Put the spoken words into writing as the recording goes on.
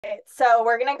So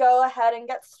we're going to go ahead and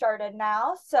get started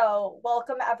now. So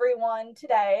welcome everyone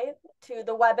today to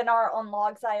the webinar on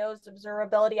Logz.io's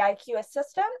Observability IQ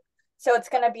Assistant. So it's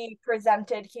going to be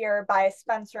presented here by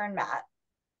Spencer and Matt.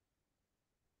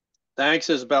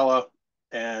 Thanks, Isabella,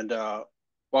 and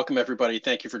welcome everybody.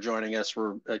 Thank you for joining us.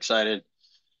 We're excited,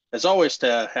 as always,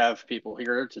 to have people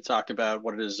here to talk about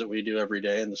what it is that we do every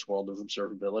day in this world of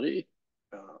observability.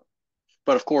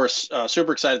 But of course,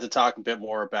 super excited to talk a bit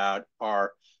more about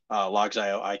our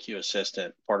Logz.io IQ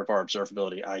Assistant, part of our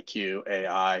Observability IQ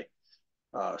AI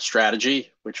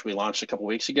strategy, which we launched a couple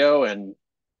weeks ago. And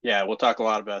yeah, we'll talk a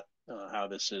lot about how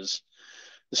this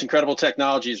incredible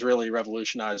technology is really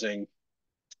revolutionizing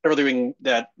everything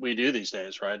that we do these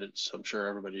days, right? I'm sure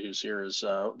everybody who's here is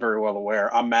very well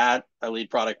aware. I'm Matt. I lead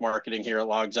product marketing here at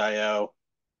Logz.io.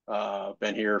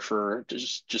 Been here for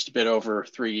just a bit over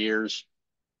 3 years.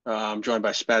 I'm joined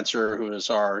by Spencer, who is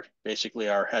basically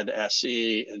our head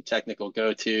SE and technical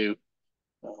go-to.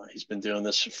 He's been doing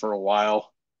this for a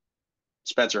while.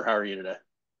 Spencer, how are you today?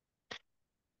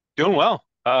 Doing well.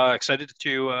 Excited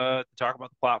to talk about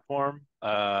the platform.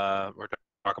 We're to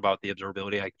talk about the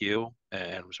observability IQ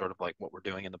and sort of like what we're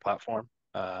doing in the platform.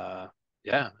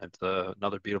 Yeah, it's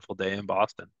another beautiful day in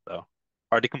Boston, so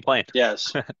hard to complain.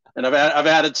 Yes, and I've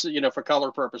added, for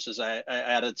color purposes, I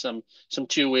added some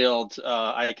two-wheeled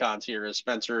icons here. As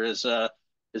Spencer is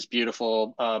his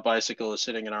beautiful bicycle is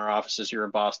sitting in our offices here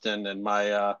in Boston, and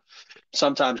my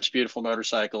sometimes beautiful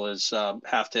motorcycle is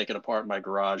half taken apart in my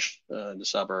garage in the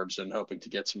suburbs, and hoping to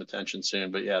get some attention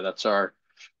soon. But yeah,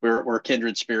 we're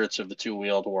kindred spirits of the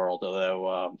two-wheeled world,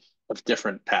 although of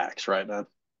different packs, right, man?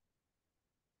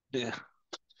 Yeah.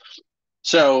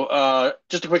 So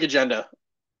just a quick agenda.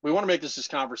 We want to make this as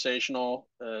conversational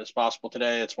as possible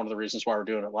today. It's one of the reasons why we're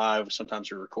doing it live.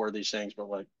 Sometimes we record these things, but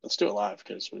let's do it live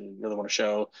because we really want to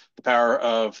show the power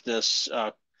of this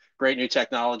great new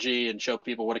technology and show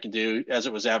people what it can do as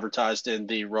it was advertised in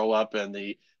the roll up and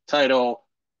the title.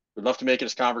 We'd love to make it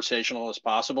as conversational as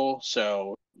possible.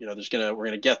 So, we're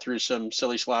gonna get through some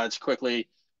silly slides quickly,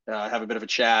 have a bit of a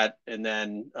chat, and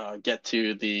then get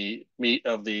to the meat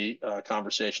of the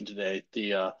conversation today,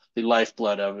 the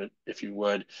lifeblood of it, if you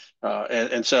would.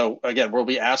 And so again, we'll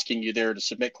be asking you there to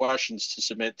submit questions to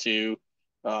submit to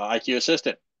IQ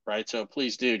Assistant, right? So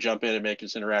please do jump in and make it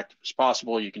as interactive as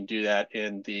possible. You can do that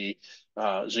in the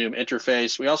Zoom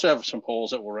interface. We also have some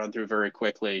polls that we'll run through very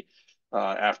quickly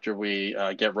after we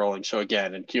get rolling. So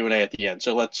again, and Q&A at the end.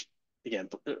 So again,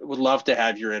 would love to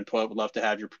have your input, would love to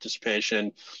have your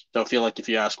participation. Don't feel like if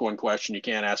you ask one question, you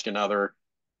can't ask another.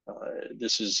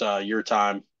 This is your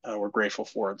time. We're grateful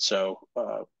for it. So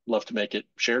love to make it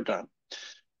shared time.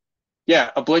 Yeah,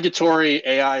 obligatory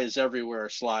AI is everywhere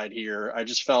slide here. I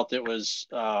just felt it was,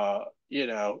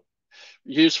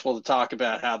 useful to talk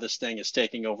about how this thing is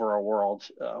taking over our world,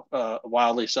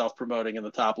 wildly self-promoting in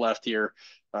the top left here,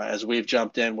 as we've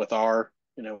jumped in with our,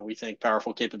 we think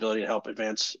powerful capability to help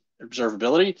advance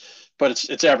observability, but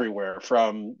it's everywhere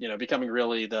from, becoming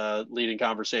really the leading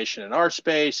conversation in our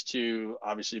space to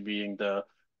obviously being the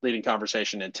leading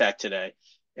conversation in tech today.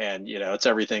 And, it's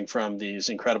everything from these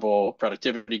incredible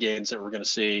productivity gains that we're going to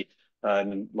see.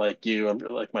 And like you,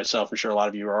 like myself, I'm sure a lot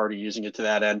of you are already using it to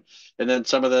that end. And then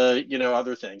some of the,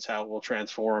 other things, how it will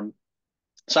transform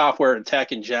software and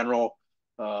tech in general,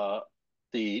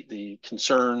 the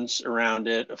concerns around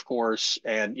it, of course.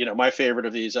 And, my favorite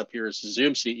of these up here is the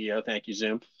Zoom CEO. Thank you,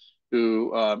 Zoom,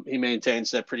 who he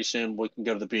maintains that pretty soon we can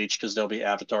go to the beach because there'll be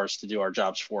avatars to do our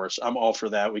jobs for us. I'm all for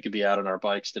that. We could be out on our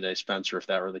bikes today, Spencer, if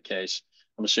that were the case.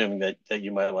 I'm assuming that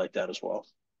you might like that as well.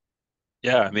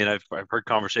 Yeah, I mean, I've heard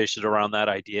conversations around that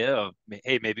idea of,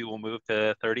 hey, maybe we'll move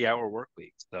to 30-hour work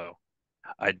weeks. So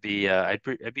I'd be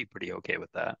pretty okay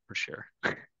with that for sure.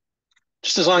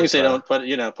 Just as long as If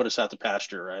they don't put us out to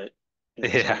pasture, right?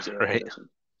 As long yeah, as it right.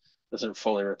 doesn't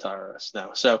fully retire us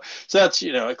now. So that's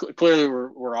clearly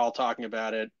we're all talking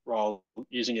about it. We're all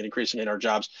using it increasingly in our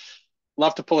jobs.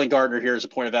 Love to pull in Gartner here as a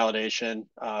point of validation.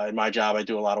 In my job, I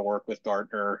do a lot of work with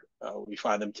Gartner. We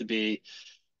find them to be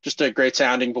just a great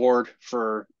sounding board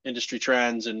for industry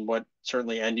trends and what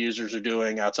certainly end users are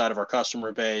doing outside of our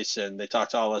customer base. And they talk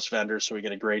to all us vendors, so we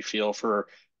get a great feel for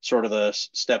sort of the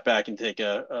step back and take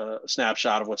a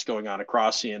snapshot of what's going on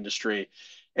across the industry.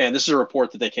 And this is a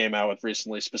report that they came out with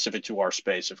recently, specific to our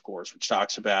space, of course, which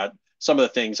talks about some of the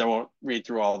things. I won't read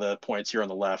through all the points here on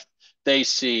the left. They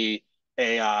see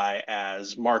AI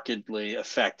as markedly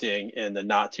affecting in the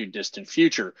not too distant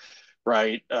future,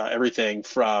 right? Everything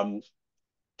from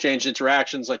changed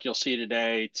interactions like you'll see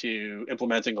today to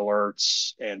implementing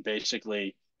alerts, and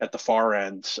basically at the far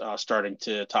end, starting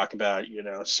to talk about,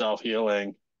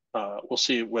 self-healing we'll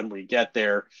see when we get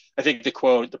there. I think the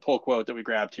pull quote that we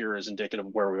grabbed here is indicative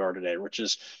of where we are today, which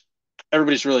is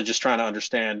everybody's really just trying to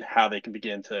understand how they can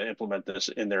begin to implement this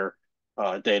in their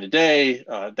day to day.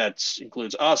 That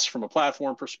includes us from a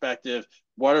platform perspective.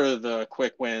 What are the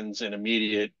quick wins and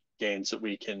immediate gains that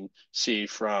we can see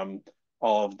from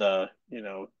all of the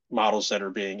models that are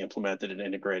being implemented and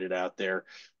integrated out there?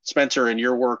 Spencer, in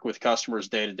your work with customers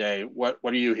day to day, what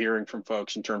are you hearing from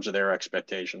folks in terms of their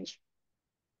expectations?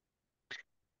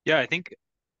 Yeah, I think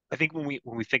when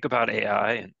we think about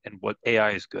AI and what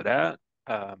AI is good at,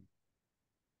 um,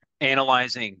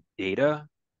 analyzing data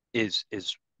is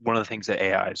one of the things that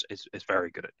AI is very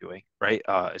good at doing, right?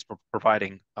 Is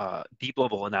providing deep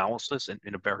level analysis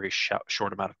in a very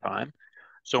short amount of time.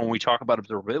 So when we talk about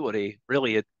observability,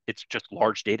 really it's just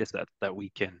large data sets that we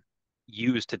can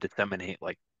use to disseminate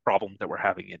like problems that we're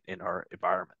having in our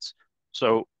environments.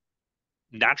 So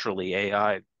naturally,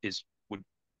 AI would,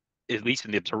 at least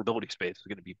in the observability space, is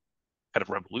going to be kind of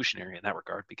revolutionary in that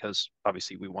regard because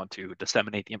obviously we want to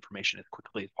disseminate the information as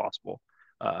quickly as possible.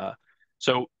 Uh,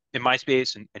 so in my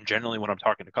space and generally when I'm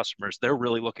talking to customers, they're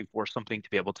really looking for something to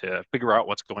be able to figure out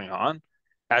what's going on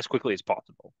as quickly as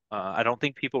possible. I don't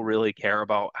think people really care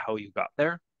about how you got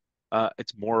there.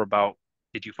 It's more about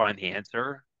did you find the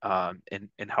answer, and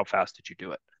how fast did you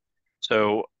do it?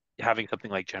 So having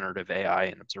something like generative AI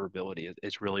and observability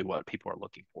is really what people are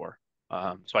looking for.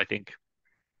 So I think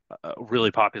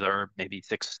really popular, maybe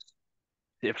six,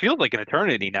 it feels like an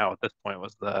eternity now at this point,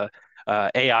 was the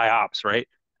AI ops, right?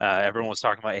 Everyone was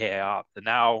talking about AI ops, and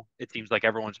now it seems like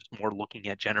everyone's just more looking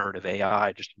at generative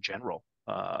AI just in general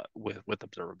with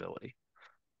observability.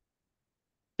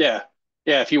 Yeah,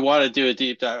 yeah. If you want to do a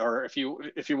deep dive, or if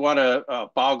you want to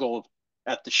boggle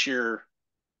at the sheer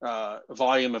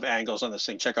volume of angles on this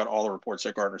thing, check out all the reports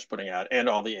that Gartner's putting out and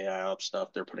all the AI ops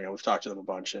stuff they're putting out. We've talked to them a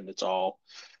bunch, and it's all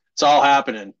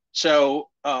happening. So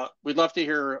we'd love to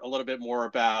hear a little bit more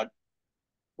about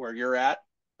where you're at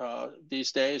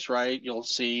these days, right? You'll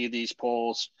see these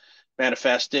polls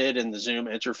manifested in the Zoom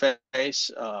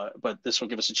interface, but this will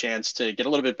give us a chance to get a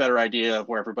little bit better idea of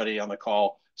where everybody on the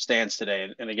call stands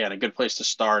today. And again, a good place to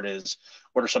start is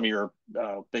what are some of your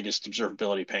biggest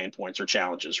observability pain points or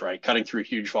challenges, right? Cutting through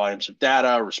huge volumes of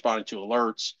data, responding to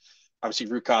alerts. Obviously,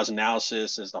 root cause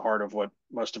analysis is the heart of what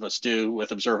most of us do with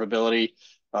observability.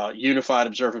 Unified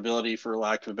observability, for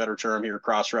lack of a better term here,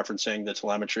 cross-referencing the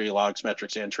telemetry, logs,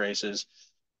 metrics, and traces.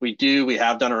 We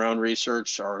have done our own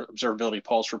research. Our observability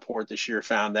pulse report this year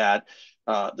found that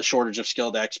the shortage of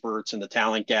skilled experts and the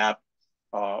talent gap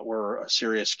were a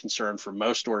serious concern for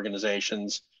most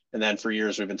organizations. And then for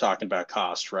years, we've been talking about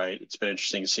cost, right? It's been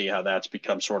interesting to see how that's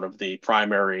become sort of the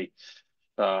primary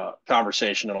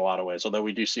conversation in a lot of ways, although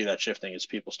we do see that shifting as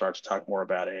people start to talk more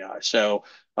about AI. So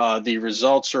the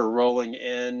results are rolling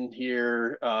in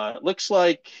here. It looks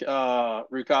like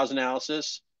root cause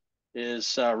analysis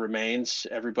is remains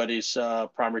everybody's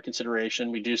primary consideration.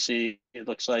 We do see it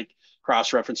looks like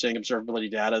cross-referencing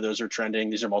observability data. Those are trending.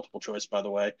 These are multiple choice, by the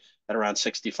way, at around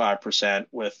 65%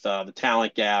 with the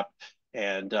talent gap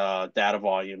and data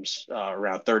volumes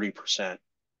around 30%.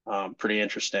 Pretty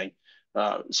interesting.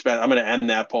 I'm going to end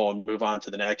that poll and move on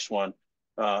to the next one.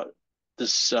 Uh,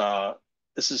 this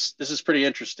this is pretty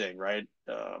interesting, right?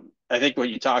 I think what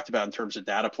you talked about in terms of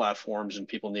data platforms and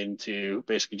people needing to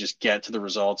basically just get to the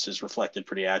results is reflected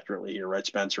pretty accurately here, right,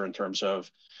 Spencer? In terms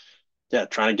of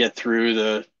trying to get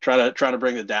through trying to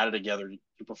bring the data together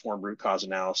to perform root cause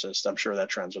analysis. I'm sure that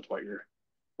trends with what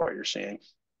you're seeing.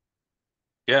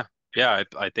 Yeah, yeah,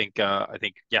 I think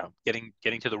yeah, getting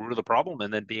to the root of the problem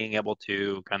and then being able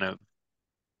to kind of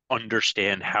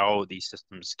understand how these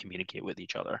systems communicate with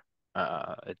each other.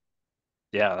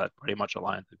 Yeah, that pretty much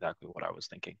aligns exactly what I was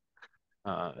thinking.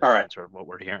 All right, And sort of what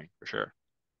we're hearing for sure.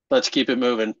 let's keep it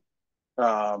moving.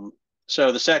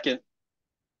 So the second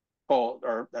poll,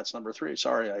 or that's number three.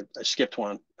 Sorry, I skipped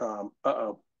one.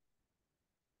 Uh-oh.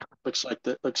 Looks like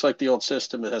the old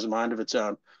system that has a mind of its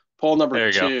own. Poll number There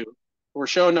you go. two. We're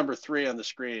showing number three on the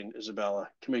screen, Isabella.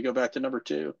 Can we go back to number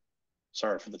two?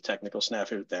 Sorry for the technical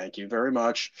snafu. Thank you very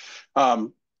much.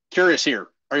 Curious here.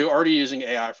 Are you already using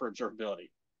AI for observability?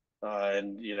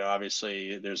 And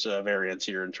obviously, there's a variance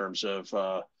here in terms of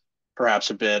perhaps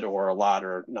a bit or a lot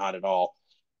or not at all.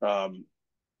 Um,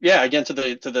 yeah, again, to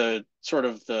the sort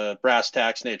of the brass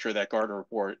tacks nature of that Gartner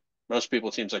report, most people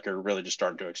it seems like are really just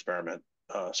starting to experiment.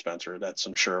 Spencer, that's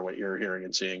I'm sure what you're hearing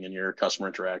and seeing in your customer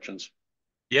interactions.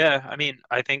 Yeah, I mean,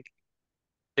 I think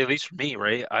at least for me,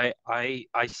 right?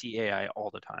 I see AI all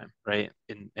the time, right?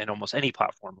 In almost any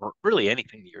platform or really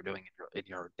anything that you're doing in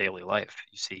your daily life.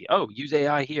 You see, oh, use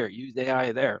AI here, use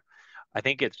AI there. I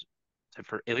think it's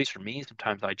for at least for me,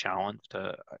 sometimes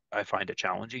I find it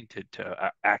challenging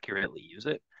to accurately use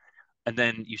it. And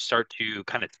then you start to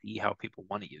kind of see how people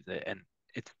want to use it, and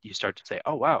you start to say,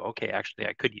 oh wow, okay, actually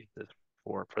I could use this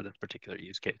for this particular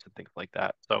use case and things like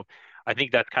that. So I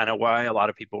think that's kind of why a lot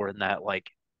of people are in that like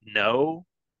no,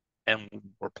 and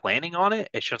we're planning on it.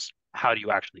 It's just how do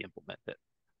you actually implement it?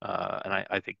 And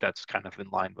I think that's kind of in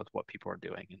line with what people are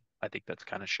doing, and I think that's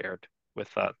kind of shared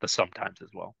with the sometimes as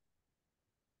well.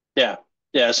 Yeah.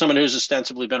 Yeah. As someone who's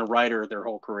ostensibly been a writer their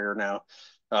whole career now,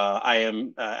 I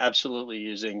am absolutely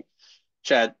using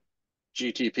chat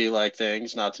GTP like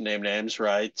things, not to name names,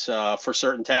 right? For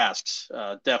certain tasks.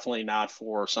 Definitely not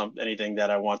for anything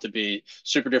that I want to be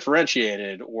super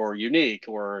differentiated or unique,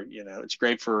 or, it's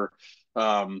great for,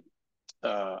 um,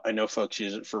 I know folks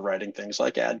use it for writing things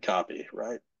like ad copy,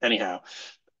 right? Anyhow,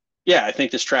 yeah, I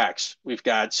think this tracks. We've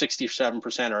got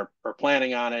 67% are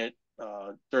planning on it,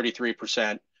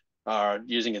 33% are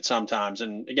using it sometimes.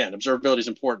 And again, observability is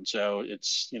important. So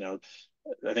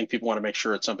I think people want to make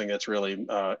sure it's something that's really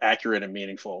accurate and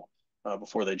meaningful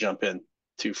before they jump in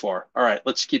too far. All right,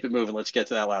 let's keep it moving. Let's get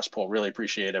to that last poll. Really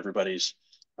appreciate everybody's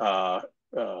uh,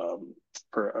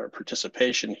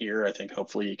 participation here. I think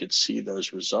hopefully you could see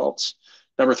those results.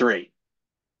 Number three.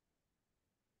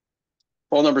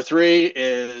 Poll number three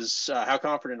is how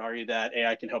confident are you that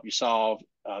AI can help you solve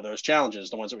those challenges,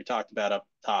 the ones that we talked about up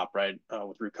top, right?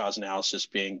 With root cause analysis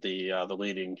being the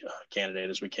leading candidate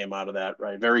as we came out of that,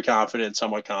 right? Very confident,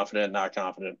 somewhat confident, not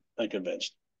confident,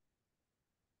 unconvinced.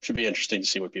 Should be interesting to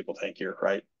see what people think here,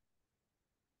 right?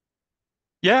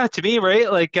 Yeah, to me,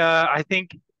 right? Like, I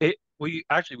think we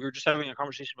were just having a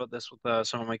conversation about this with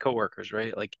some of my coworkers,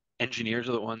 right? Like, engineers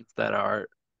are the ones that are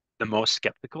the most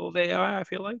skeptical of AI, I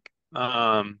feel like,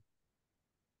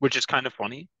 which is kind of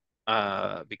funny,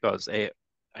 because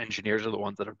engineers are the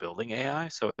ones that are building AI.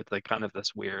 So it's like kind of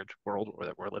this weird world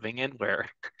that we're living in where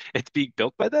it's being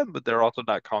built by them, but they're also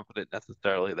not confident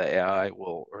necessarily that AI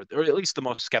will, or at least the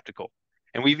most skeptical.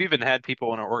 And we've even had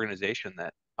people in our organization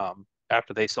that,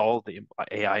 after they saw the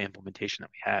AI implementation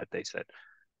that we had, they said,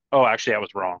 "Oh, actually, I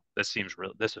was wrong. This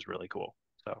is really cool."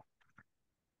 So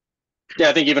Yeah,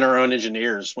 I think even our own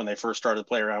engineers, when they first started to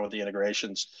play around with the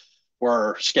integrations,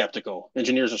 were skeptical.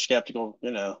 Engineers are skeptical.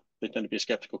 They tend to be a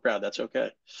skeptical crowd. That's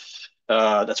okay.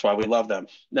 That's why we love them.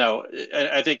 No,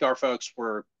 I think our folks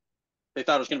they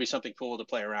thought it was going to be something cool to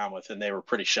play around with, and they were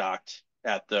pretty shocked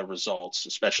at the results,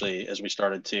 especially as we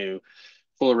started to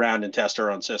fool around and test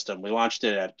our own system. We launched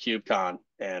it at KubeCon,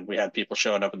 and we had people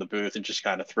showing up in the booth and just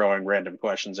kind of throwing random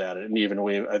questions at it. And even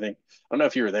I don't know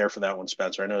if you were there for that one,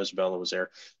 Spencer. I know Isabella was there.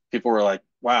 People were like,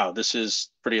 "Wow, this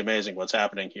is pretty amazing. What's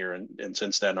happening here?" And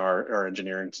since then, our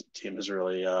engineering team has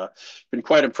really been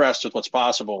quite impressed with what's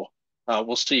possible.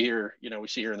 We'll see here. We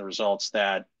see here in the results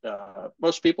that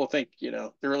most people think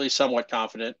they're at least somewhat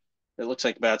confident. It looks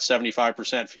like about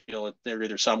 75% feel that they're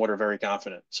either somewhat or very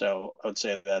confident. So I would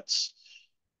say there's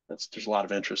a lot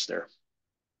of interest there.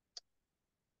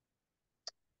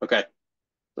 Okay,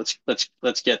 let's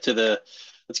get to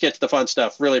the fun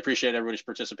stuff. Really appreciate everybody's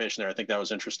participation there. I think that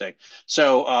was interesting.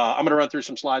 So I'm going to run through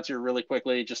some slides here really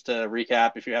quickly just to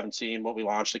recap. If you haven't seen what we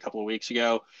launched a couple of weeks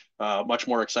ago, much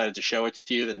more excited to show it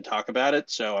to you than talk about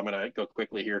it. So I'm going to go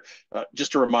quickly here.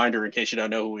 Just a reminder, in case you don't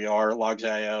know who we are,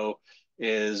 Logz.io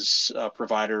is a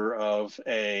provider of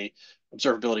a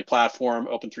observability platform,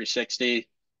 Open 360.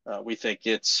 We think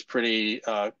it's pretty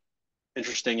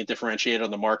interesting and differentiated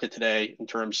on the market today in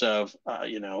terms of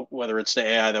whether it's the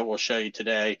AI that we'll show you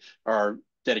today, our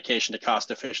dedication to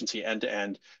cost efficiency end to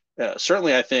end.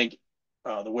 Certainly, I think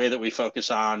the way that we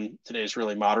focus on today's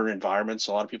really modern environments,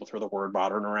 a lot of people throw the word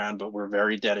modern around, but we're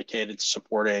very dedicated to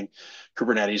supporting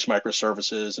Kubernetes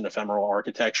microservices and ephemeral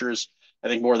architectures. I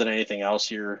think more than anything else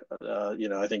here,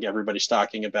 I think everybody's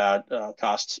talking about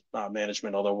cost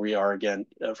management, although we are, again,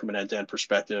 from an end-to-end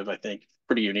perspective, I think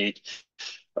pretty unique.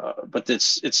 But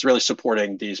it's really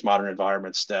supporting these modern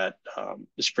environments that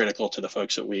is critical to the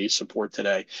folks that we support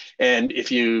today. And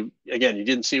if you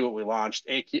didn't see what we launched,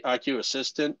 IQ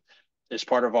Assistant is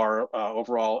part of our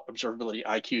overall observability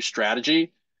IQ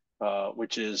strategy,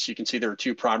 which is, you can see there are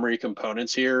two primary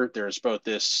components here. There's both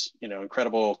this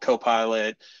incredible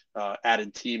co-pilot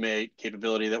added teammate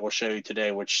capability that we'll show you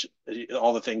today, which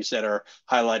all the things that are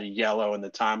highlighted yellow in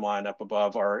the timeline up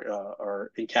above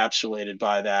are encapsulated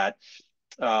by that.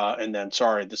 And then,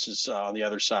 sorry, this is on the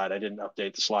other side. I didn't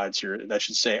update the slides here. That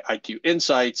should say IQ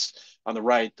Insights on the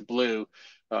right, the blue,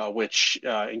 which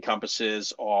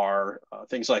encompasses our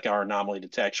things like our anomaly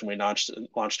detection. We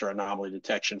launched our anomaly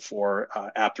detection for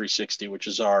App 360, which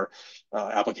is our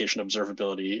application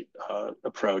observability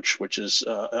approach, which is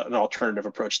an alternative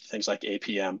approach to things like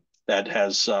APM that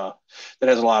has a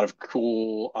lot of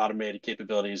cool automated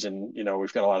capabilities, and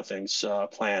we've got a lot of things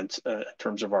planned in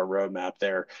terms of our roadmap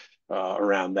there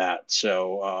around that.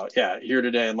 So yeah, here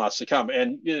today and lots to come.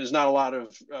 And there's not a lot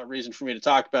of reason for me to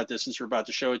talk about this since we're about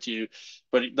to show it to you,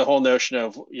 but the whole notion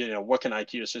of what can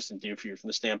IQ Assistant do for you from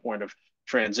the standpoint of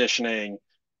transitioning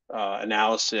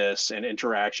analysis and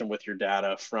interaction with your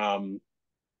data from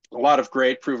a lot of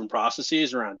great proven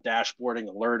processes around dashboarding,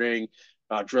 alerting,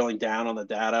 drilling down on the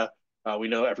data. We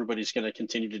know everybody's going to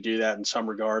continue to do that in some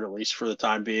regard, at least for the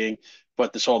time being.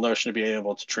 But this whole notion of being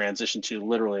able to transition to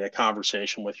literally a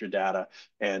conversation with your data,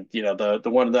 and the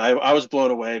one that I was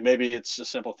blown away. Maybe it's a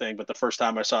simple thing, but the first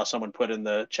time I saw someone put in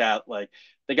the chat, like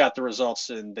they got the results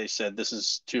and they said this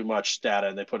is too much data,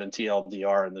 and they put in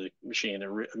TLDR, and the machine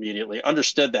immediately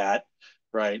understood that,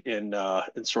 right, in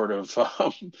sort of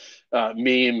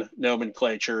meme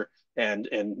nomenclature, and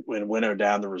winnow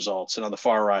down the results. And on the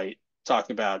far right,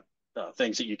 talking about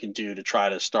things that you can do to try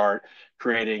to start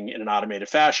creating in an automated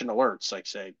fashion alerts, like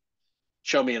say,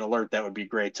 show me an alert that would be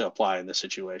great to apply in this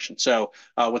situation. So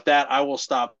with that, I will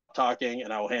stop talking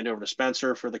and I will hand over to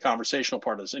Spencer for the conversational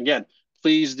part of this. And again,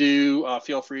 please do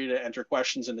feel free to enter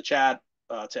questions in the chat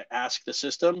to ask the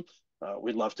system.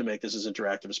 We'd love to make this as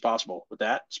interactive as possible. With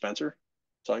that, Spencer,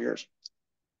 it's all yours.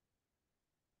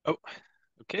 Oh,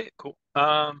 okay, cool.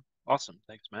 Awesome.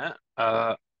 Thanks, Matt.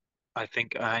 I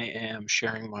think I am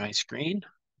sharing my screen.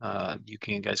 You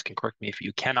guys can correct me if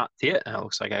you cannot see it. And it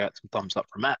looks like I got some thumbs up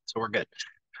from Matt, so we're good.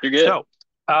 You're good. So,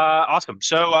 awesome.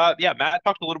 So, yeah, Matt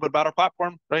talked a little bit about our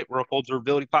platform, right? We're a full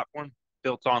observability platform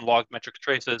built on logs, metrics,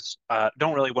 traces.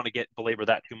 Don't really want to belabor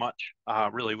that too much.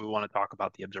 Really, we want to talk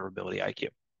about the observability IQ.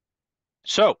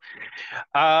 So,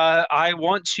 I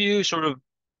want to sort of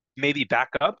maybe back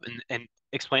up and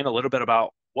explain a little bit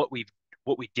about what we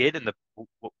did and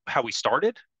how we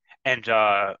started, and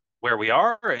where we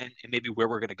are, and maybe where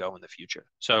we're going to go in the future.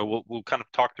 So we'll kind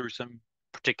of talk through some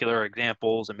particular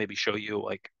examples and maybe show you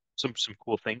like some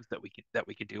cool things that we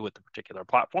could do with the particular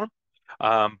platform.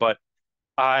 But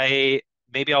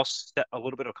I'll set a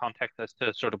little bit of context as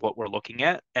to sort of what we're looking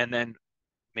at, and then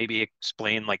maybe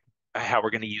explain like how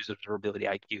we're going to use observability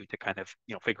IQ to kind of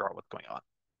figure out what's going on.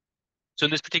 So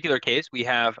in this particular case, we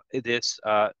have this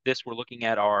we're looking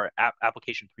at our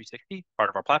application 360 part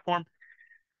of our platform.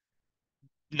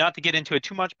 Not to get into it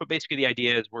too much, but basically the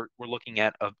idea is we're looking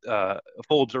at a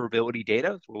full observability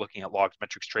data. So we're looking at logs,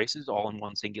 metrics, traces, all in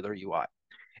one singular UI.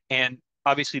 And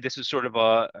obviously this is sort of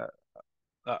a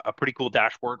pretty cool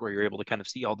dashboard where you're able to kind of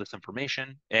see all this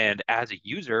information. And as a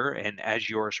user, and as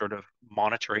you're sort of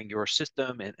monitoring your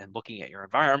system and looking at your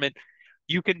environment,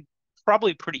 you can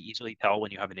probably pretty easily tell when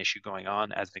you have an issue going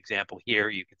on. As an example here,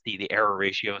 you can see the error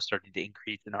ratio is starting to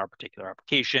increase in our particular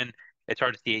application. It's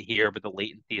hard to see it here, but the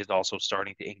latency is also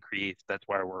starting to increase. That's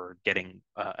why we're getting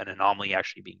an anomaly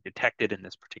actually being detected in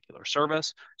this particular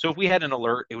service. So if we had an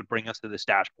alert, it would bring us to this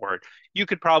dashboard. You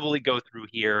could probably go through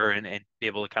here and be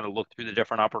able to kind of look through the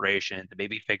different operations and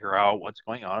maybe figure out what's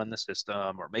going on in the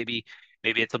system, or maybe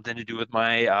it's something to do with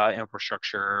my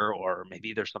infrastructure, or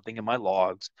maybe there's something in my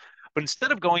logs. But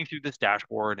instead of going through this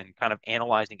dashboard and kind of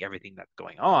analyzing everything that's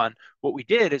going on, what we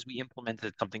did is we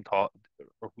implemented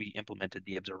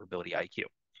the observability IQ.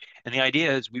 And the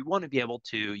idea is we want to be able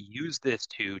to use this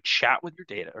to chat with your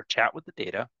data, or chat with the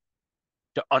data,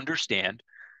 to understand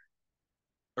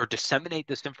or disseminate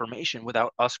this information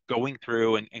without us going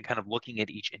through and kind of looking at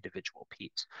each individual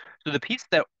piece. So the piece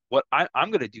that what I'm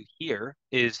going to do here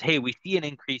is, hey, we see an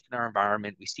increase in our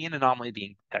environment, we see an anomaly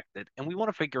being detected, and we want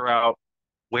to figure out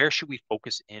where should we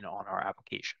focus in on our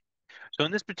application. So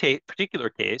in this particular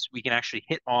case, we can actually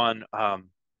hit on,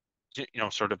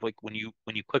 sort of like when you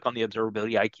click on the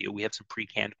observability IQ, we have some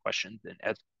pre-canned questions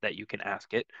that you can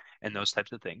ask it, and those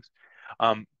types of things.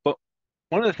 But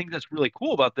one of the things that's really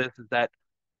cool about this is that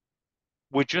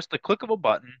with just the click of a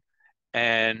button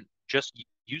and just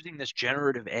using this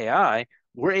generative AI,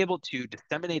 we're able to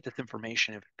disseminate this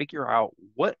information and figure out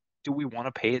what do we want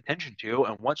to pay attention to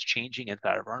and what's changing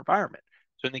inside of our environment.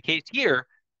 So in the case here,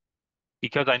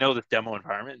 because I know this demo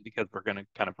environment, because we're going to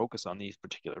kind of focus on these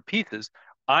particular pieces,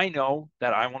 I know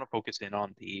that I want to focus in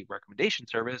on the recommendation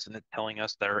service, and it's telling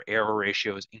us that our error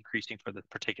ratio is increasing for this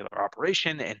particular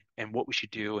operation, and what we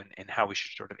should do, and how we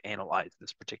should sort of analyze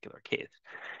this particular case.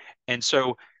 And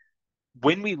so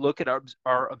when we look at our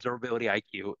observability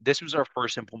IQ, this was our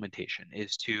first implementation,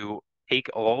 is to take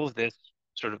all of this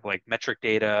sort of like metric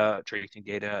data, tracing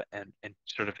data, and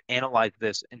sort of analyze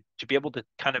this, and to be able to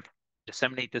kind of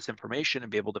disseminate this information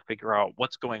and be able to figure out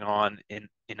what's going on in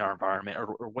our environment,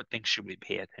 or what things should we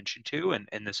pay attention to.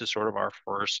 And this is sort of our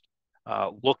first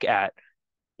look at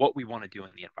what we want to do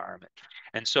in the environment.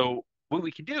 And so what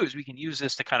we can do is we can use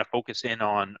this to kind of focus in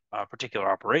on particular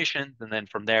operations, and then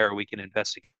from there we can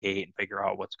investigate and figure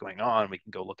out what's going on. We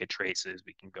can go look at traces.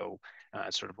 We can go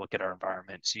sort of look at our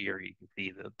environment. So here you can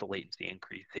see the latency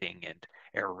increasing and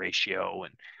error ratio,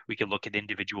 and we can look at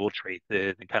individual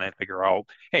traces and kind of figure out,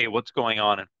 hey, what's going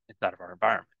on inside of our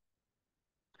environment.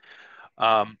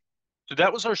 So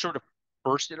that was our sort of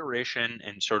first iteration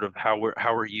and sort of how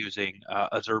we're using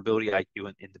observability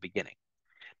IQ in the beginning.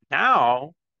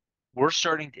 Now we're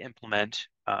starting to implement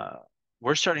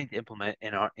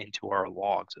into our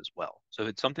logs as well. So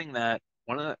it's something that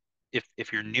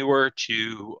if you're newer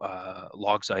to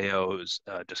Logz.io's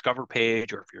Discover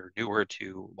page, or if you're newer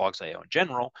to Logz.io in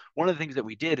general, one of the things that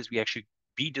we did is we actually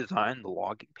redesigned the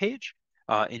logging page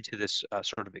into this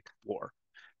sort of Explore.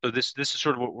 So this is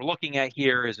sort of what we're looking at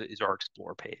here is our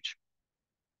Explore page.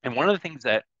 And one of the things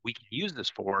that we can use this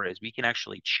for is we can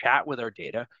actually chat with our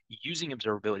data using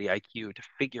Observability IQ to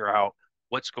figure out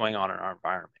what's going on in our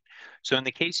environment. So in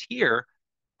the case here,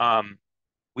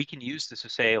 we can use this to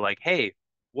say like, hey,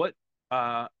 what,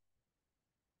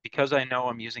 because I know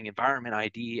I'm using environment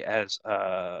ID as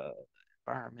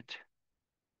environment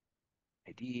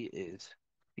ID is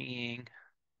seeing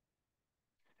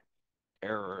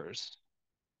errors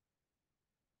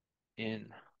in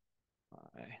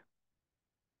my,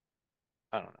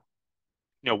 I don't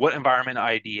know, what environment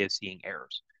ID is seeing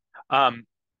errors.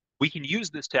 We can use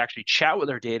this to actually chat with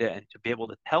our data and to be able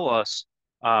to tell us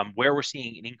where we're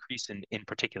seeing an increase in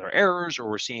particular errors, or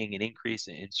we're seeing an increase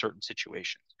in certain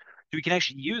situations. So we can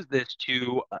actually use this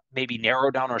to maybe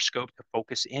narrow down our scope to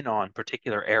focus in on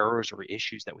particular errors or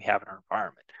issues that we have in our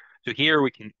environment. So here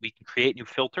we can create new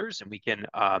filters, and we can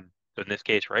so in this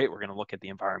case, right, we're going to look at the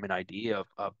environment ID of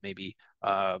maybe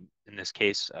in this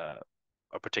case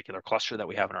a particular cluster that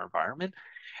we have in our environment.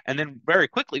 And then very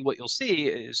quickly, what you'll see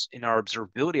is in our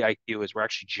observability IQ is we're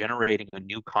actually generating a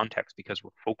new context because we're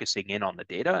focusing in on the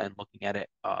data and looking at it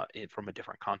from a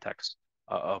different context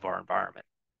of our environment.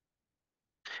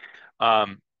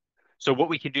 So what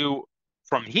we can do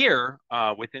from here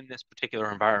within this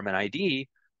particular environment ID,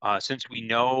 since we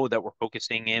know that we're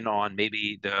focusing in on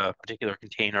maybe the particular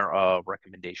container of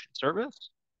recommendation service,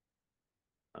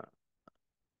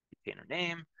 container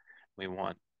name, we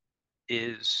want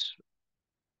is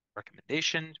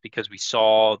recommendations, because we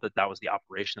saw that was the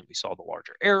operation that we saw the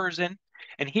larger errors in.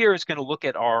 And here it's going to look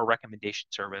at our recommendation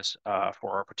service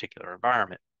for our particular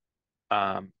environment.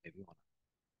 Maybe we want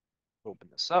to open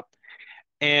this up.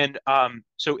 And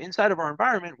so inside of our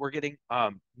environment, we're getting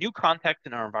new context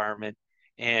in our environment,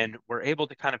 and we're able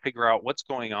to kind of figure out what's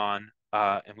going on.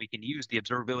 And we can use the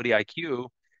observability IQ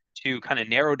to kind of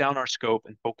narrow down our scope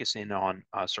and focus in on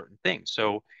certain things.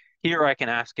 So here I can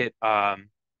ask it,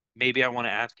 maybe I want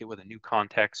to ask it with a new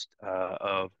context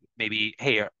of maybe,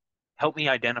 hey, help me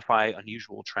identify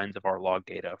unusual trends of our log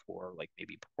data for like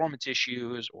maybe performance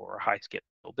issues or high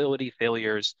scalability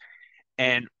failures.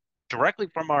 And directly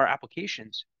from our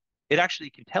applications, it actually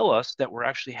can tell us that we're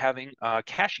actually having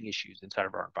caching issues inside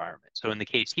of our environment. So in the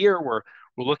case here, we're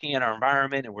looking at our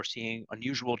environment and we're seeing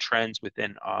unusual trends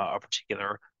within a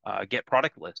particular get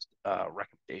product list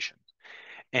recommendations.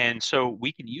 And so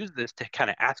we can use this to kind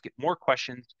of ask it more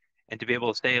questions and to be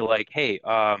able to say like, hey,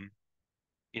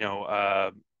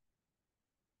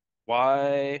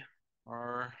 why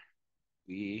are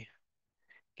we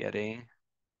getting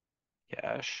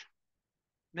cache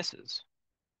misses?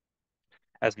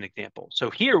 As an example. So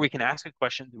here we can ask a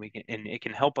question and it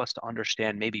can help us to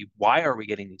understand maybe why are we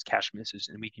getting these cache misses,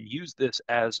 and we can use this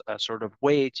as a sort of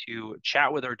way to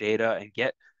chat with our data and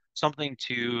get something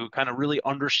to kind of really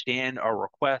understand our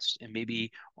request and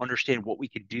maybe understand what we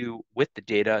could do with the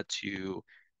data to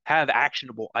have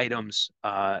actionable items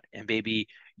and maybe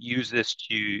use this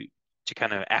to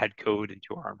kind of add code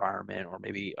into our environment, or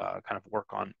maybe kind of work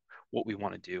on what we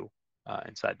want to do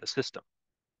inside the system.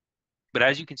 But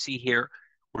as you can see here,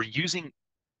 we're using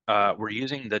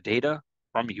the data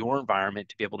from your environment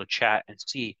to be able to chat and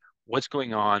see what's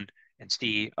going on and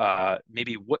see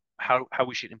maybe how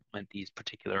we should implement these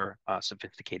particular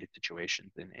sophisticated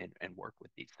situations and work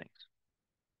with these things.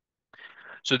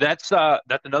 So that's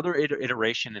another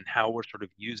iteration in how we're sort of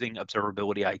using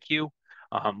observability IQ.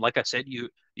 Like I said,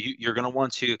 you're going to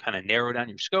want to kind of narrow down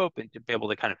your scope and to be able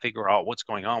to kind of figure out what's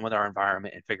going on with our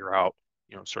environment and figure out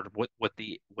sort of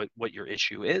what your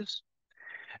issue is.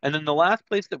 And then the last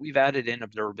place that we've added in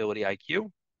observability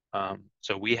IQ,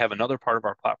 so we have another part of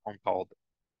our platform called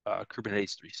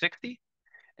Kubernetes 360.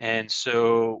 And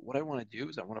so what I want to do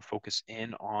is I want to focus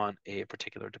in on a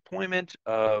particular deployment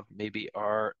of maybe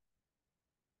our,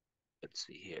 let's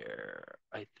see here,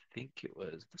 I think it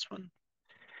was this one.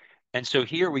 And so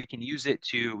here we can use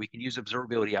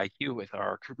Observability IQ with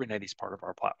our Kubernetes part of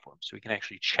our platform. So we can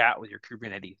actually chat with your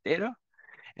Kubernetes data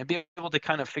and be able to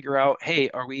kind of figure out, hey,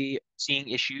 are we seeing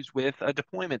issues with a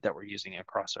deployment that we're using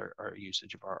across our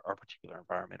usage of our particular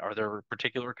environment? Are there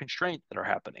particular constraints that are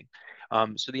happening?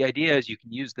 So the idea is you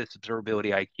can use this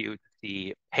Observability IQ to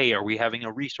see, hey, are we having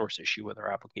a resource issue with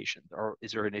our applications? Or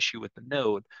is there an issue with the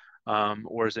node?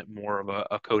 Or is it more of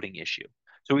a coding issue?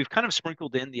 So we've kind of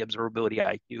sprinkled in the Observability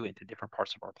IQ into different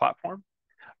parts of our platform.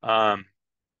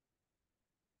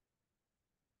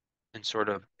 And sort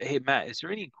of, hey, Matt, is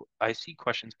there any, I see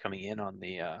questions coming in on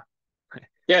Yeah,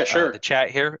 the sure. chat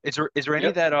here. Is there any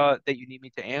Yep. that you need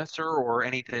me to answer, or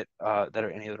any that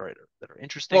are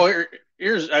interesting? Well,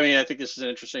 I mean, I think this is an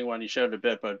interesting one. You showed it a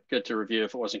bit, but good to review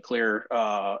if it wasn't clear.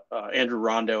 Andrew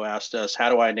Rondo asked us, how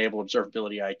do I enable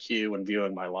observability IQ when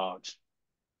viewing my logs?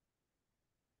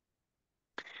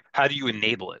 How do you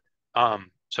enable it?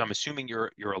 So I'm assuming you're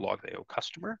a Logz.io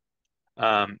customer.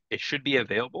 It should be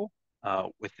available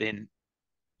within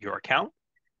your account.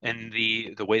 And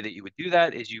the way that you would do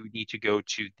that is you need to go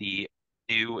to the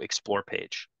new Explore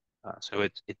page. So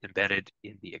it's embedded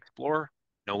in the Explorer,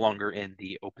 no longer in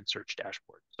the OpenSearch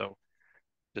dashboard. So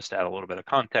just to add a little bit of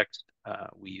context,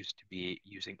 we used to be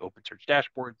using OpenSearch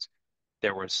dashboards.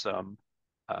 There were some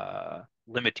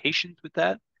limitations with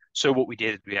that. So what we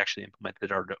did is we actually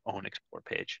implemented our own Explore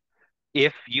page.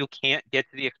 If you can't get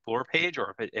to the Explore page,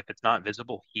 or if it's not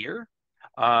visible here,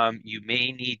 you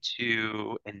may need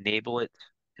to enable it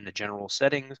in the general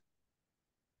settings,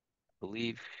 I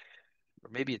believe, or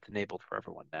maybe it's enabled for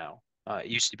everyone now. It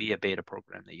used to be a beta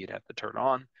program that you'd have to turn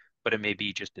on, but it may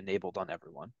be just enabled on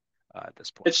everyone at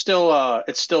this point. It's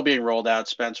still being rolled out,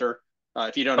 Spencer.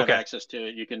 If you don't have Okay. access to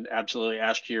it, you can absolutely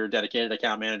ask your dedicated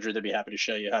account manager. They'd be happy to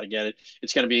show you how to get it.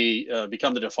 It's going to be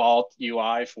become the default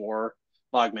UI for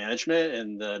log management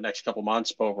in the next couple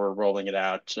months, but we're rolling it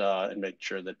out and making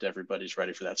sure that everybody's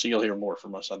ready for that. So you'll hear more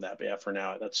from us on that. But yeah, for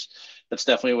now, that's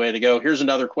definitely a way to go. Here's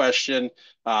another question.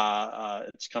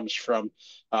 It comes from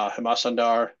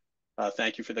Himasandar.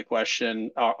 Thank you for the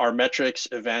question. Are metrics,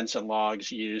 events, and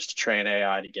logs used to train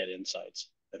AI to get insights?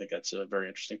 I think that's a very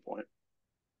interesting point.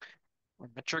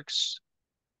 Metrics,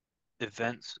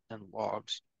 events, and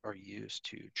logs are used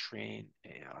to train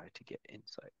AI to get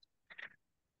insight.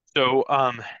 So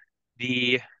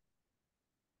the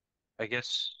I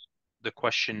guess the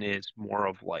question is more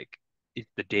of like, is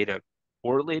the data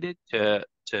correlated to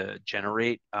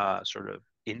generate sort of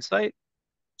insight?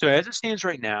 So as it stands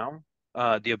right now,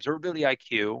 the observability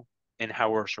IQ and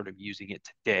how we're sort of using it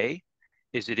today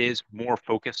is it is more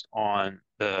focused on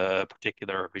the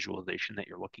particular visualization that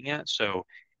you're looking at. So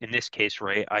in this case,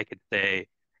 right, I could say,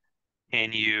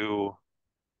 can you,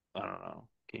 I don't know,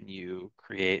 can you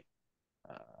create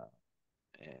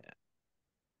an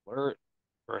alert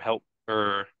or help,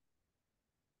 or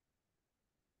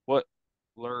what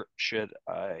alert should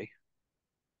I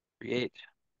create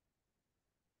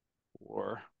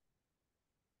for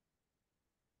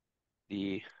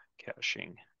the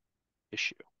caching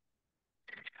issue?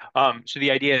 So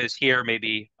the idea is here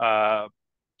maybe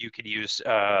you could use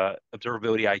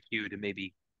observability IQ to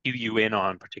maybe cue you in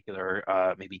on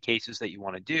particular maybe cases that you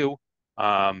want to do.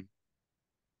 Um,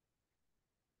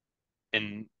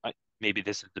 and maybe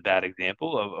this is the bad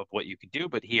example of what you could do,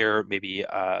 but here maybe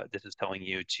this is telling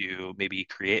you to maybe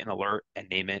create an alert and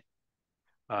name it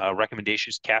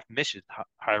recommendations calf misses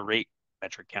high rate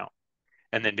metric count.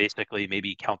 And then basically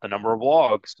maybe count the number of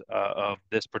logs of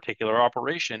this particular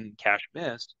operation cache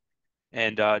missed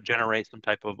and generate some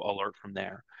type of alert from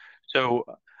there. So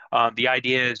the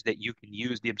idea is that you can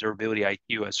use the observability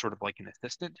IQ as sort of like an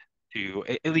assistant to,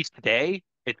 at least today,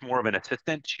 it's more of an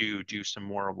assistant to do some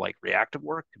more of like reactive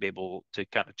work to be able to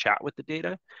kind of chat with the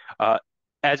data. Uh,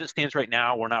 as it stands right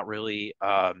now, we're not really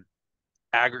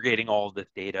aggregating all of this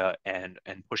data and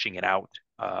pushing it out.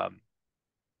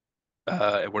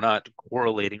 We're not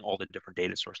correlating all the different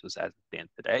data sources as it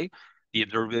stands today. The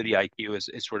observability IQ is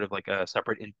sort of like a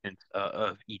separate instance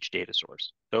of each data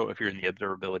source. So if you're in the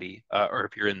observability or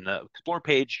if you're in the explore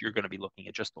page, you're going to be looking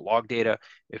at just the log data.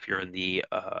 If you're in the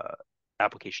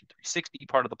application 360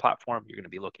 part of the platform, you're going to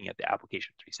be looking at the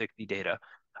application 360 data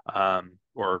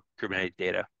or Kubernetes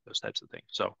data, those types of things.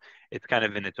 So it's kind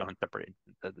of in its own separate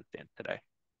instance as it stands today.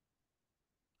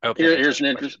 I hope that answers Here's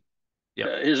your question. Yep.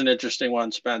 here's an interesting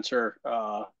one, Spencer.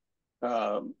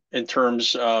 In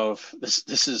terms of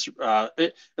this is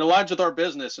it aligns with our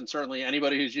business, and certainly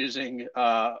anybody who's using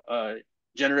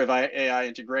generative AI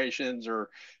integrations or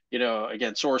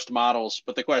again sourced models.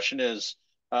 But the question is,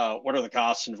 what are the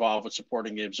costs involved with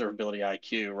supporting the observability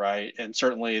IQ, right? And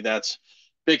certainly that's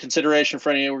big consideration for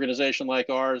any organization like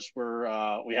ours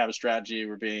where we have a strategy.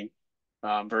 We're being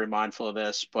very mindful of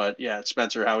this. But yeah,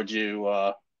 Spencer, how would you,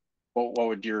 what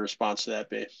would your response to that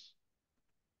be?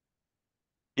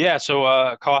 Yeah,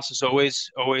 so cost is always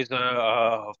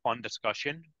a fun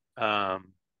discussion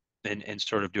in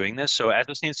sort of doing this. So as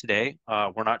it stands today,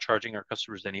 we're not charging our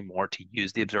customers anymore to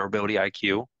use the Observability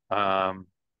IQ.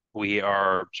 We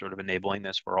are sort of enabling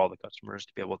this for all the customers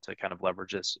to be able to kind of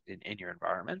leverage this in your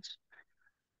environments.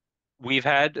 We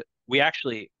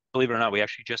actually, believe it or not, we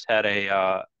actually just had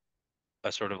a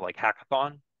sort of like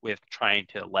hackathon with trying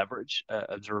to leverage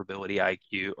observability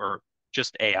IQ or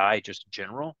just AI just in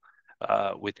general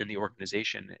within the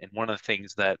organization. And one of the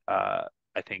things that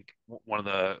I think one of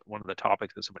the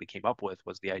topics that somebody came up with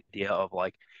was the idea of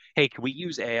like, hey, can we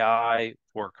use AI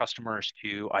for customers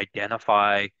to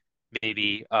identify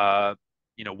maybe what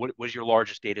is your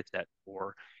largest data set,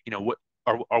 or what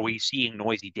are we seeing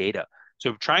noisy data?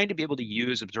 So trying to be able to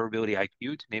use observability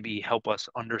IQ to maybe help us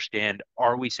understand,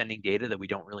 are we sending data that we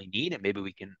don't really need, and maybe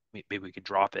we can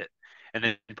drop it. And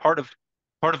then part of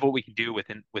what we can do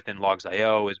within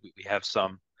Logz.io is we have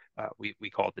some we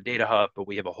call it the data hub, but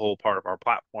we have a whole part of our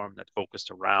platform that's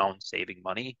focused around saving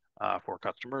money for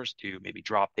customers to maybe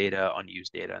drop data,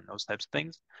 unused data, and those types of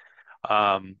things.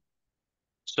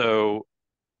 So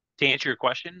to answer your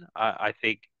question, I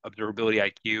think observability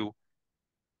IQ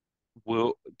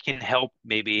will can help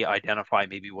maybe identify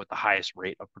maybe what the highest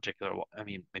rate of particular. I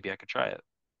mean, maybe I could try it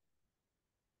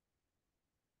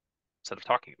instead of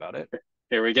talking about it.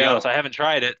 Here we To be honest, go. I haven't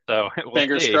tried it, so we'll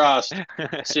Fingers see. crossed.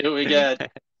 See what we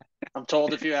get. I'm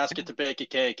told if you ask it to bake a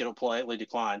cake, it'll politely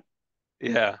decline.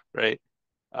 Yeah, right.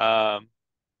 If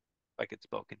I could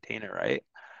spell container right.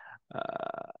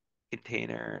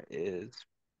 Container is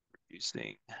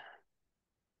producing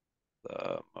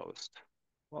the most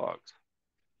logs.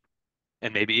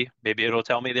 And maybe it'll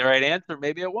tell me the right answer,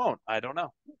 maybe it won't. I don't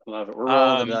know. Love it. We're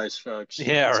rolling the Um, dice, folks.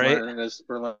 yeah, Let's right. learn as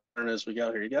we're learning as we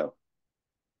go. Here you go.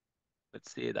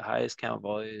 Let's see. The highest count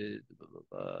volume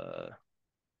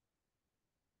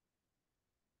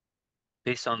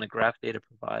based on the graph data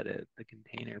provided, the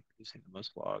container producing the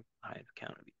most log, highest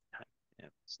count of each time. Yeah.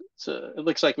 So it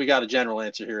looks like we got a general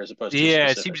answer here as opposed to a Yeah,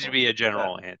 it specific seems to one. be a Yeah.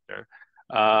 general answer.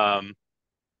 Um,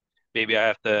 maybe I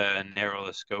have to narrow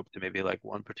the scope to maybe like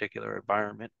one particular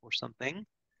environment or something.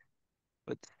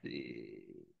 Let's see.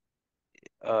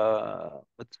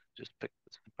 Let's just pick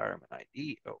this environment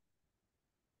ID. Oh,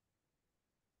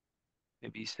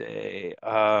 maybe say,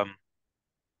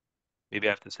 maybe I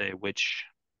have to say which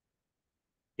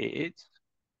it's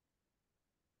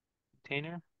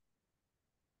container.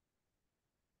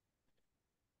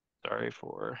 Sorry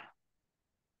for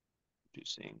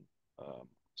producing um,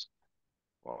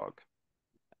 log.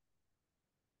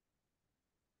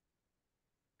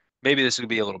 Maybe this would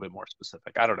be a little bit more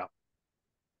specific. I don't know.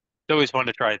 It's always fun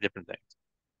to try different things.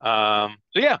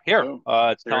 So yeah, here Boom.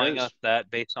 it's There it telling us is.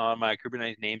 that based on my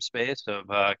Kubernetes namespace of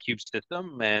kube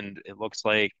system, and it looks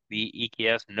like the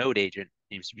EKS node agent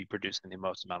seems to be producing the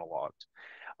most amount of logs.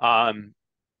 Um,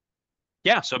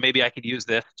 yeah, so maybe I could use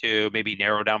this to maybe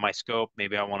narrow down my scope.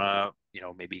 Maybe I want to,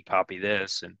 maybe copy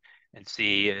this and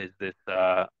see is this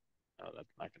oh,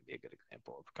 that's not going to be a good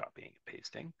example of copying and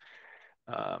pasting.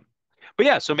 Um, but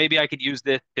yeah, so maybe I could use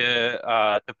this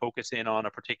to focus in on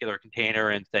a particular container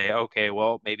and say, okay,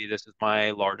 well, maybe this is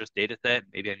my largest data set.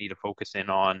 Maybe I need to focus in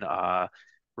on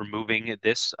removing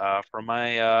this from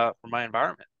my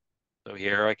environment. So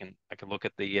here I can look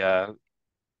at the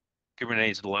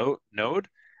Kubernetes node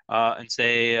and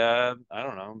say, I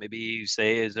don't know, maybe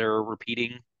say,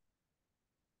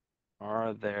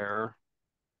 are there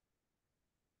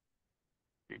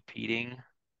repeating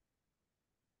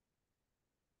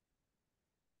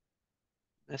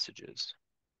messages?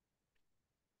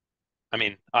 I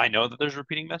mean, I know that there's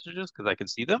repeating messages because I can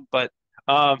see them,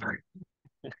 um,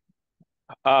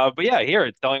 but yeah, here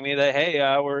it's telling me that hey,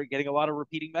 we're getting a lot of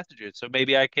repeating messages. So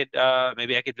maybe I could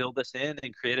build this in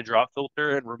and create a drop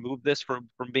filter and remove this from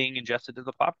being ingested to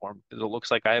the platform because it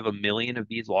looks like I have a million of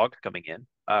these logs coming in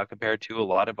compared to a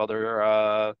lot of other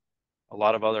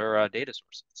data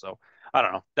sources. So I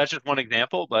don't know. That's just one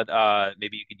example, but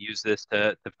maybe you could use this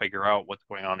to figure out what's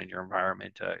going on in your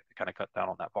environment to kind of cut down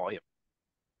on that volume.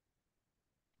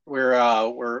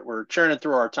 We're churning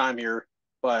through our time here,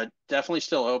 but definitely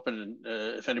still open.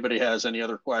 If anybody has any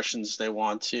other questions they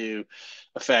want to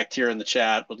affect here in the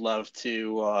chat, would love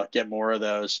to get more of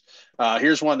those.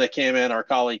 Here's one that came in. Our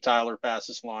colleague Tyler passed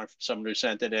this along from someone who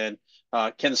sent it in.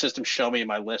 Can the system show me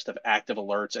my list of active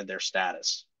alerts and their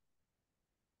status?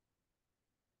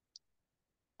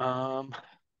 Um,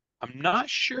 I'm not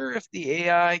sure if the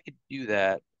AI could do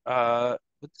that.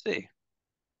 let's see.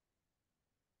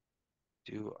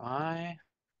 Do I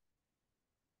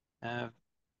have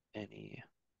any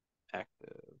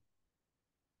active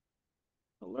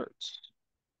alerts?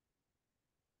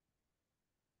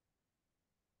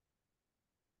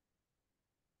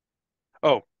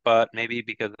 Oh, but maybe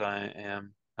because I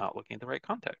am not looking at the right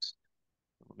context.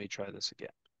 Let me try this again.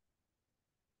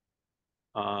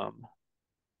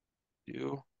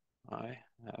 Do I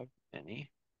have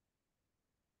any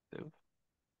active? To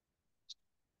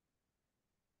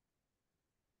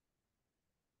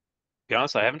be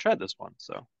honest, I haven't tried this one,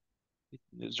 so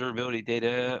observability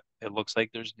data, it looks like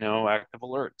there's no active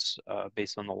alerts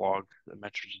based on the log. The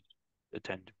metrics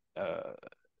attend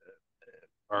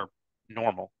are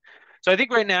normal. So I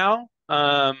think right now,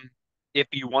 if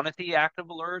you want to see active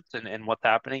alerts and what's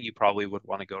happening, you probably would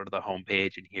want to go to the home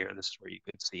page, and here, this is where you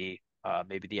could see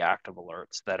maybe the active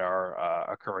alerts that are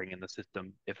occurring in the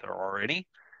system, if there are any.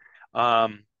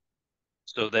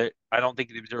 So that I don't think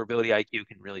the observability IQ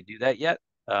can really do that yet.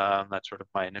 That's sort of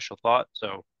my initial thought.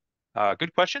 So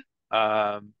good question.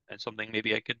 And something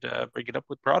maybe I could bring it up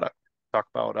with product, talk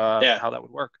about Yeah. how that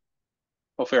would work.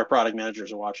 Hopefully our product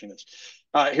managers are watching this.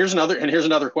 Here's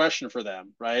another question for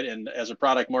them, right? And as a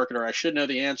product marketer, I should know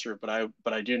the answer, but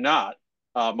I do not.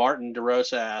 Martin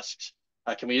DeRosa asks,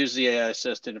 can we use the AI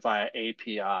assistant via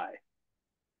API? I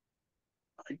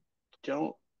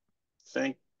don't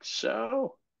think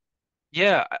so.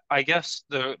 Yeah, I guess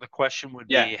the question would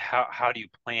Yeah, be how do you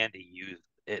plan to use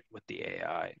it with the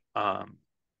AI? I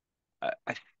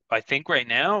I I think right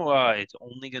now it's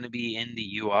only going to be in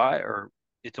the UI, or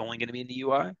it's only going to be in the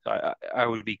UI. So I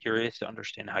would be curious to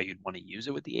understand how you'd want to use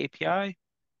it with the API,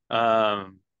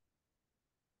 um,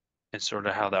 and sort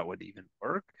of how that would even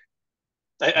work.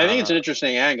 I think it's Uh, an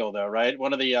interesting angle, though, right?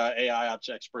 One of the AI ops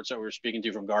experts that we were speaking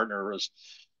to from Gartner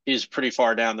he's pretty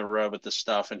far down the road with this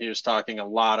stuff, and he was talking a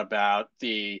lot about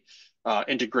the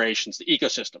integrations, the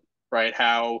ecosystem, right?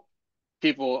 How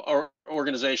people or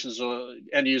organizations or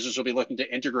end users will be looking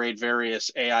to integrate various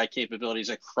AI capabilities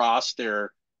across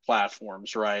their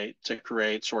platforms, right, to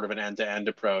create sort of an end-to-end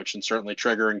approach. And certainly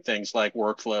triggering things like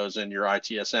workflows in your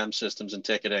ITSM systems and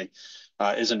ticketing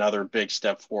is another big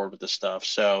step forward with this stuff.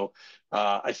 So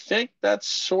I think that's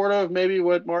sort of maybe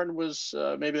what Martin was,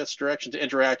 maybe that's direction to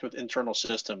interact with internal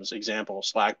systems. Example,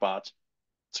 Slack bots.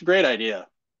 It's a great idea.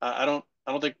 I don't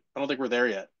think we're there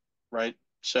yet, right?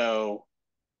 So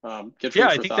good yeah, food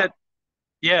I for think that thought.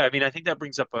 yeah, I mean, I think that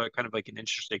brings up a kind of like an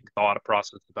interesting thought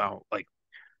process about like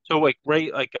so like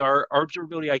right like our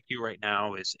observability IQ right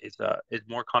now is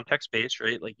more context based,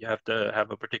 right? Like you have to have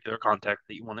a particular context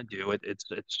that you want to do. It's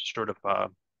sort of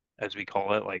as we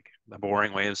call it, like the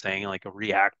boring way of saying like a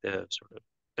reactive sort of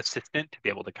assistant to be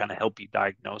able to kind of help you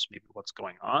diagnose maybe what's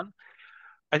going on.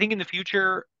 I think in the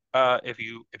future, if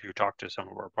you talk to some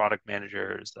of our product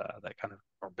managers that kind of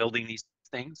are building these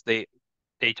things, they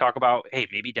talk about, hey,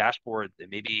 maybe dashboards and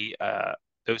maybe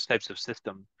those types of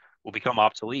systems will become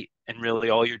obsolete. And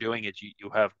really, all you're doing is you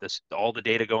have this all the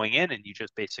data going in, and you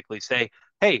just basically say,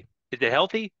 hey, is it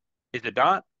healthy? Is it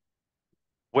not?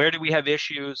 Where do we have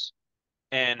issues?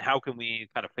 And how can we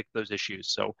kind of fix those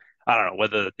issues? So I don't know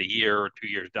whether it's a year or 2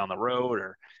 years down the road,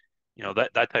 or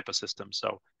that type of system.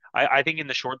 So I think in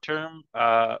the short term,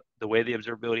 the way the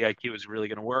observability IQ is really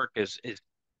going to work is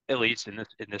at least in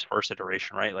this first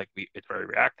iteration, right? Like it's very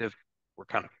reactive. We're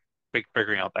kind of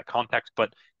figuring out that context,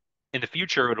 but in the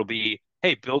future, it'll be,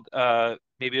 hey, build.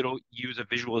 Maybe it'll use a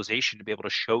visualization to be able to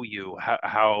show you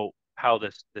how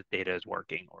this data is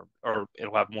working, or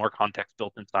it'll have more context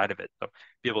built inside of it, so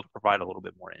be able to provide a little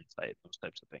bit more insight, those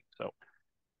types of things. So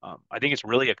I think it's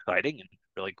really exciting and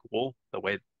really cool the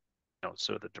way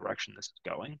sort of the direction this is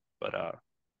going. But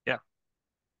yeah,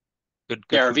 good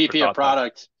Yeah, food for thought though.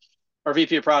 our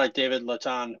VP of product, David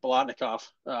Latan Bolotnikov,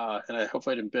 and I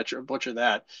hopefully didn't butcher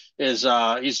that, is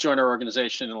he's joined our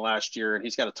organization in the last year, and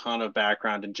he's got a ton of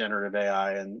background in generative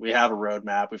AI, and we have a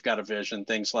roadmap, we've got a vision,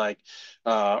 things like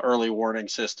early warning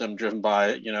system driven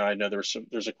by, I know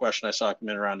there's a question I saw come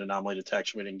in around anomaly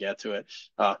detection, we didn't get to it.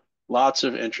 Lots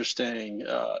of interesting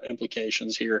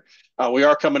implications here. We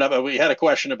are coming up. We had a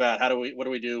question about what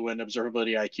do we do when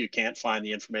observability IQ can't find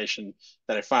the information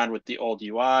that I find with the old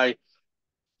UI.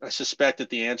 I suspect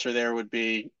that the answer there would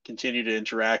be continue to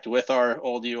interact with our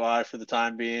old UI for the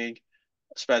time being.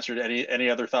 Spencer, any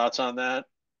other thoughts on that?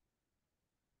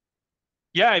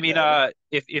 Yeah, I mean, Yeah,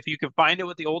 if you can find it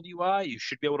with the old UI, you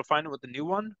should be able to find it with the new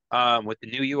one. With the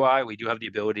new UI, we do have the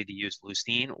ability to use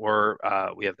Lucene, or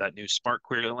we have that new Smart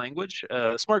Query language.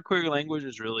 Smart Query language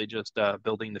is really just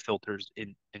building the filters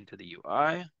into the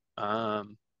UI.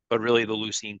 But really, the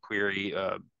Lucene query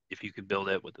if you can build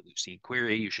it with a Lucene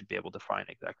query, you should be able to find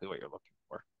exactly what you're looking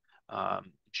for.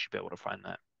 You should be able to find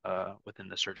that within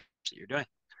the search that you're doing.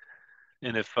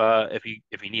 And if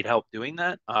you need help doing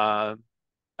that, I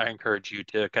encourage you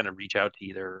to kind of reach out to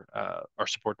either our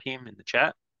support team in the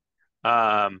chat,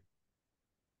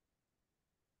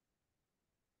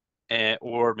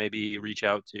 or maybe reach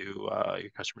out to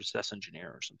your customer success engineer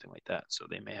or something like that. So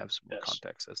they may have some more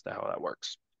context as to how that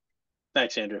works.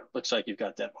 Thanks, Andrew. Looks like you've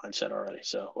got that mindset already.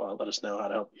 So let us know how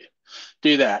to help you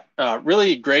do that.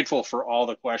 Really grateful for all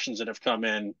the questions that have come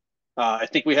in. I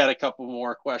think we had a couple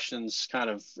more questions, kind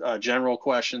of general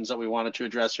questions that we wanted to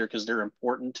address here because they're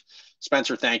important.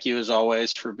 Spencer, thank you as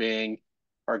always for being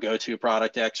our go-to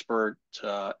product expert.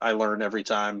 I learn every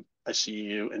time I see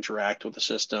you interact with the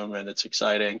system, and it's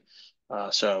exciting.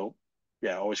 So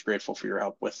yeah, always grateful for your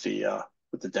help with the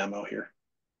demo here.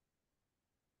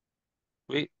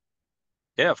 Sweet.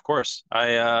 Yeah, of course.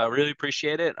 I really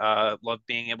appreciate it. Love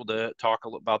being able to talk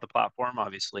about the platform.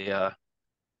 Obviously,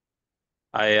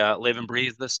 I live and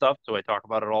breathe this stuff, so I talk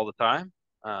about it all the time.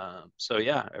 So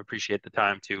yeah, I appreciate the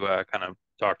time to kind of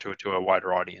talk to a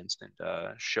wider audience and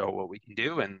show what we can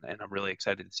do, and I'm really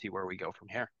excited to see where we go from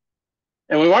here.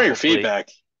 And we want your Hopefully, feedback.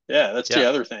 Yeah, that's the yeah.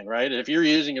 other thing, right? If you're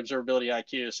using Observability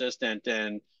IQ Assistant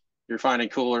and you're finding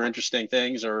cool or interesting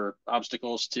things or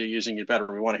obstacles to using it better,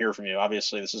 we want to hear from you.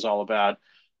 Obviously, this is all about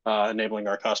enabling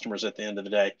our customers at the end of the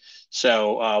day.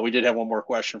 So we did have one more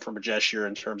question from Rajesh here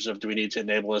in terms of do we need to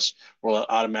enable this? Will it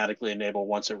automatically enable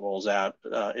once it rolls out?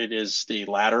 It is the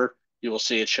latter. You will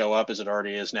see it show up as it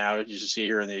already is now. You can see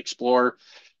here in the Explorer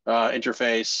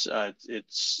interface.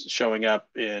 It's showing up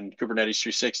in Kubernetes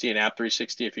 360 and App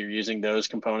 360. If you're using those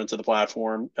components of the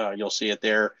platform, you'll see it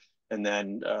there. And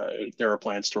then there are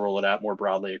plans to roll it out more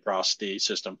broadly across the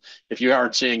system. If you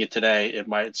aren't seeing it today,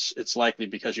 it's likely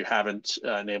because you haven't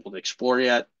enabled Explore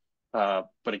yet. But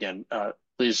again,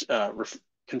 please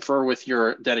confer with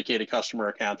your dedicated customer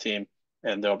account team,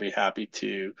 and they'll be happy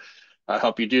to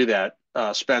help you do that.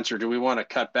 Spencer, do we want to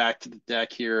cut back to the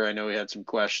deck here? I know we had some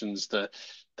questions. The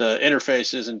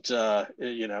interface isn't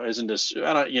isn't as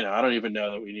I don't even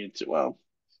know that we need to. Well,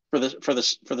 for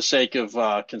the sake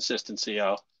of consistency,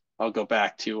 I'll go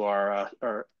back to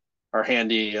our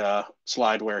handy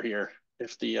slideware here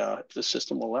if the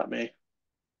system will let me.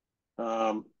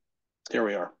 Here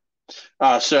we are.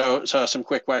 So some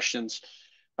quick questions.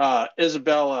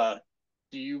 Isabella,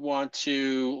 do you want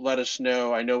to let us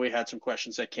know? I know we had some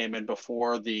questions that came in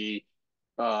before the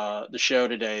show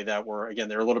today that were, again,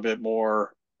 they're a little bit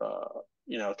more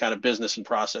kind of business and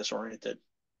process oriented.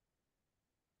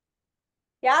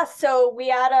 Yeah, so we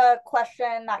had a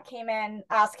question that came in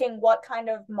asking what kind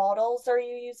of models are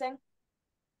you using?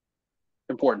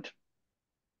 Important.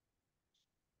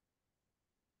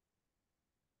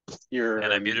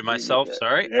 And I muted myself.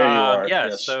 Sorry. There you are. Yeah.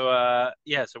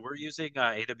 Yes. So we're using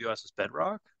AWS's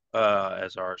Bedrock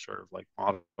as our sort of like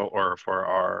model or for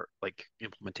our like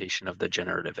implementation of the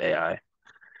generative AI.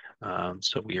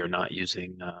 So we are not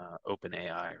using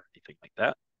OpenAI or anything like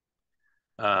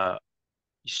that.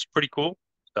 It's pretty cool.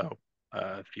 So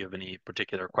if you have any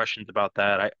particular questions about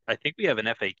that, I think we have an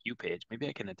FAQ page. Maybe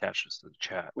I can attach this to the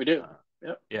chat. We do.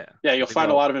 Yep. Yeah. Yeah, you'll Maybe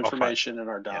find a lot of information in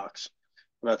our Yeah. docs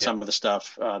about Yeah. some of the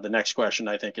stuff. The next question,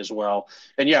 I think, as well.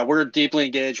 And yeah, we're deeply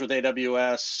engaged with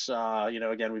AWS.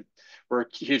 Again, we're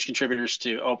huge contributors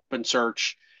to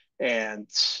OpenSearch, and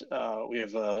we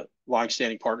have a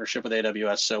longstanding partnership with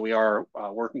AWS. So we are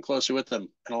working closely with them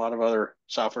and a lot of other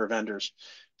software vendors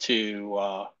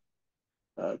to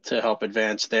help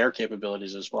advance their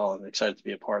capabilities as well. I'm excited to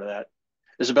be a part of that.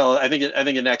 Isabella, I think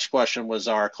the next question was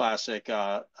our classic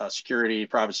security,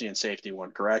 privacy, and safety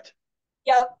one, correct?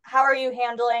 Yep. How are you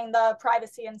handling the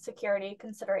privacy and security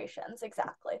considerations?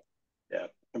 Exactly. Yeah,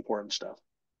 important stuff.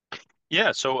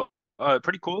 Yeah, so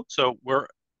pretty cool. So we're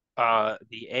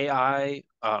the AI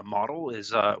model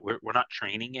is we're not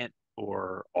training it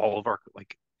for all of our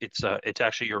like it's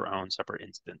actually your own separate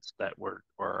instance that we're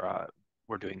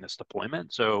doing this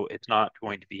deployment. So it's not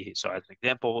going to be, so as an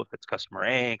example, if it's customer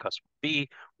A and customer B,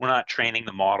 we're not training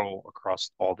the model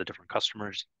across all the different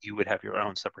customers. You would have your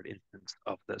own separate instance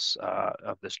of this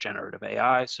generative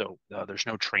AI. So there's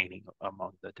no training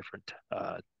among the different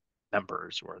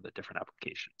members or the different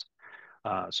applications.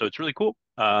 So it's really cool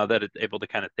that it's able to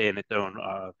kind of stay in its own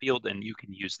field, and you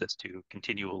can use this to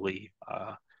continually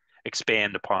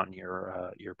expand upon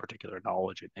your particular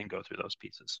knowledge and go through those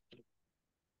pieces.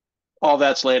 All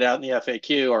that's laid out in the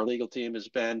FAQ. Our legal team has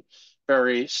been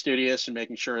very studious in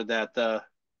making sure that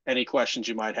any questions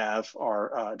you might have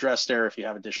are addressed there. If you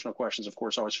have additional questions, of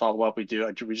course, always follow up. We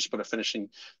just put the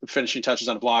finishing touches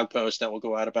on a blog post that will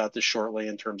go out about this shortly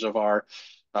in terms of our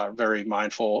very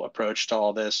mindful approach to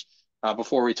all this.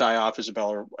 Before we tie off,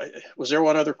 Isabella, was there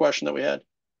one other question that we had?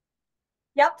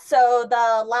 Yep. So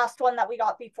the last one that we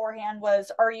got beforehand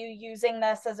was, are you using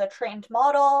this as a trained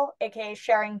model, aka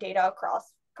sharing data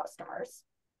across customers?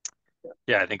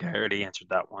 Yeah, I think I already answered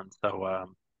that one. So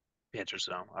the answer is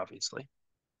no, obviously.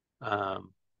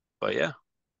 But yeah,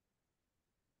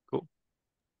 cool.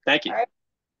 Thank you. All right.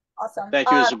 Awesome. Thank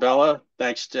you, Isabella.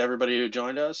 Thanks to everybody who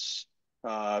joined us.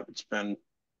 It's been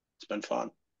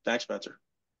fun. Thanks, Spencer.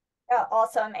 Yeah,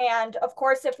 awesome. And of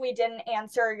course, if we didn't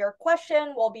answer your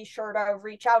question, we'll be sure to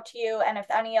reach out to you. And if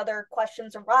any other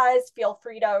questions arise, feel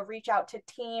free to reach out to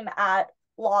team@Logz.io,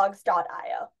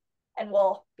 and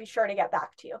we'll be sure to get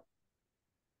back to you.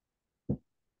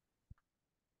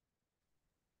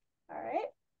 All right.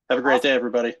 Have a great day,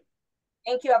 everybody.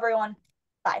 Thank you, everyone.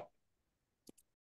 Bye.